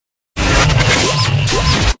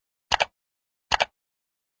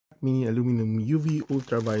mini aluminum UV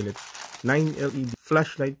ultraviolet 9 LED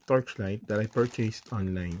flashlight torchlight that I purchased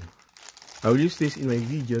online. I will use this in my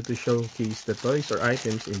video to showcase the toys or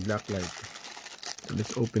items in black light. So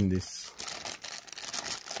let's open this.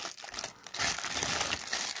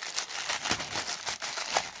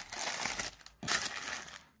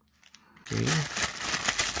 Okay,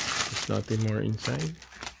 there's nothing more inside.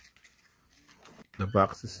 The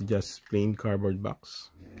box is just plain cardboard box.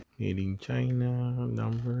 Made in China,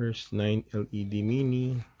 numbers 9 LED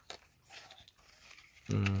mini.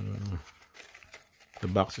 The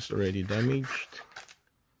box is already damaged.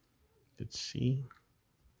 Let's see.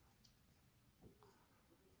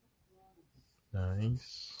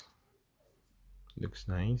 Nice. Looks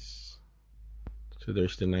nice. So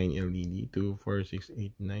there's the 9 LED, 2, 4, 6,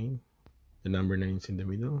 8, 9. The number 9 is in the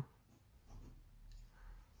middle.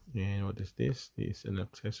 And what is this? This is an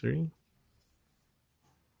accessory.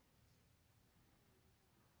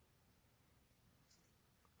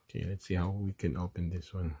 Okay, let's see how we can open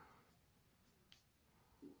this one.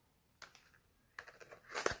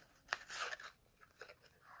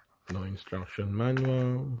 No instruction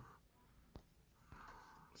manual.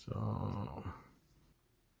 So,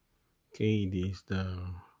 okay, this is the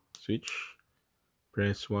switch.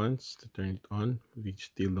 Press once to turn it on. We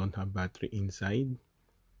still don't have battery inside.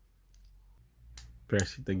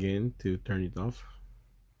 Press it again to turn it off.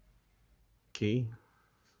 Okay,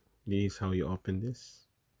 this is how you open this.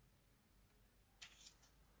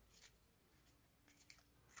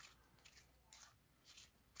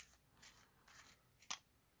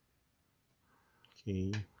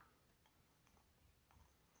 Okay.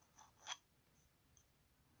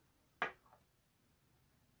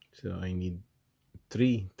 So I need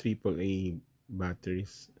 3 AAA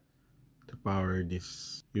batteries to power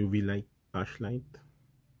this UV light flashlight.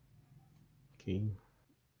 Okay.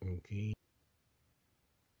 Okay.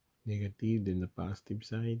 Negative, then the positive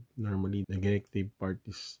side. Normally the negative part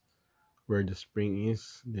is where the spring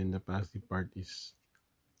is, then the positive part is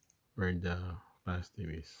where the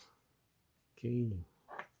positive is. Okay.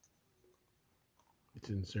 Let's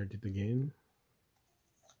insert it again.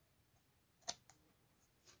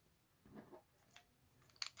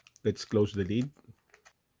 Let's close the lid.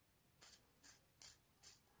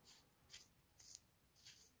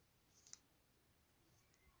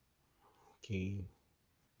 Okay,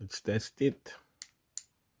 let's test it.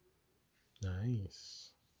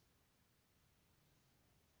 Nice.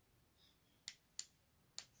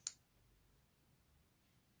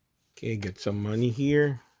 Okay, get some money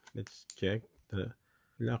here. Let's check the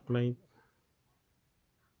black light.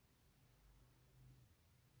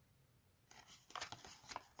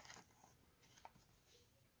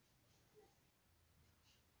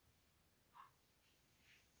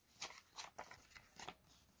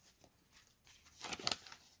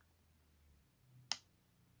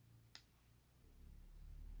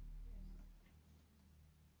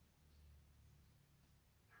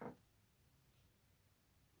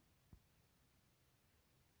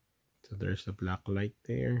 So there's a black light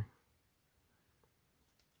there.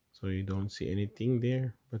 So you don't see anything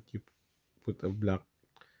there, but you put a black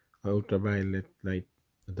ultraviolet light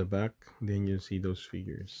at the back, then you see those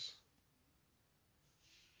figures.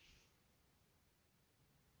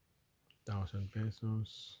 1,000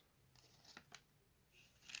 pesos.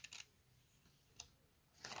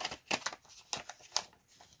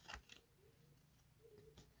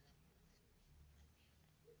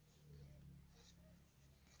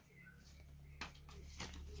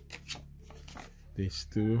 These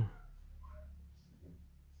two.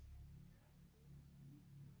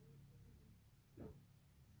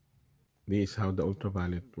 This is how the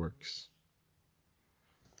ultraviolet works.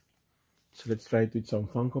 So let's try it with some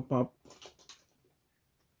Funko Pop.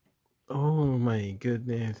 Oh my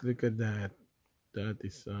goodness, look at that. That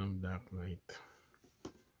is some dark light.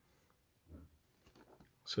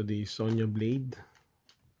 So the Sonya Blade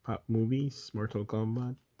Pop Movies, Mortal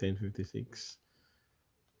Kombat 1056.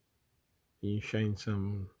 You shine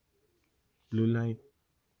some blue light.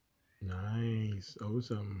 Nice,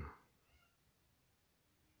 awesome.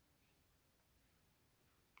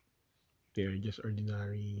 They're just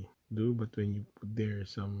ordinary blue, but when you put there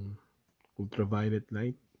some ultraviolet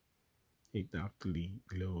light, it actually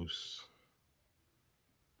glows.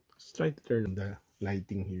 Let's try to turn on the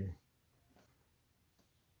lighting here.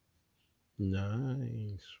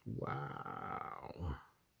 Nice, wow.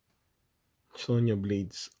 Sonya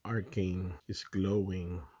Blade's Arcane is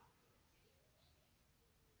glowing.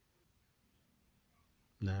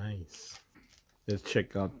 Nice. Let's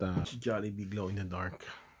check out the Jollibee glow in the dark.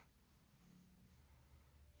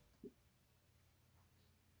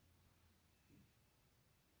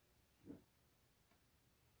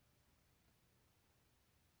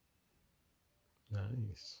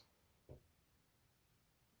 Nice.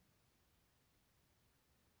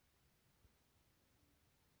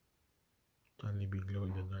 Totally be glow in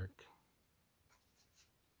the dark.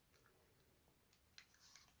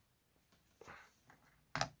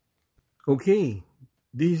 Okay,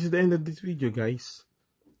 this is the end of this video, guys.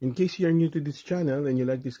 In case you are new to this channel and you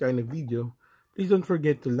like this kind of video, please don't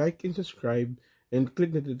forget to like and subscribe and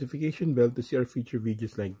click the notification bell to see our future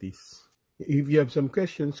videos like this. If you have some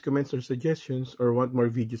questions, comments, or suggestions, or want more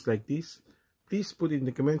videos like this, please put it in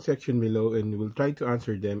the comment section below and we'll try to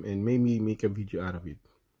answer them and maybe make a video out of it.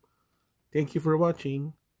 Thank you for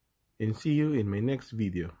watching and see you in my next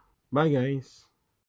video. Bye guys!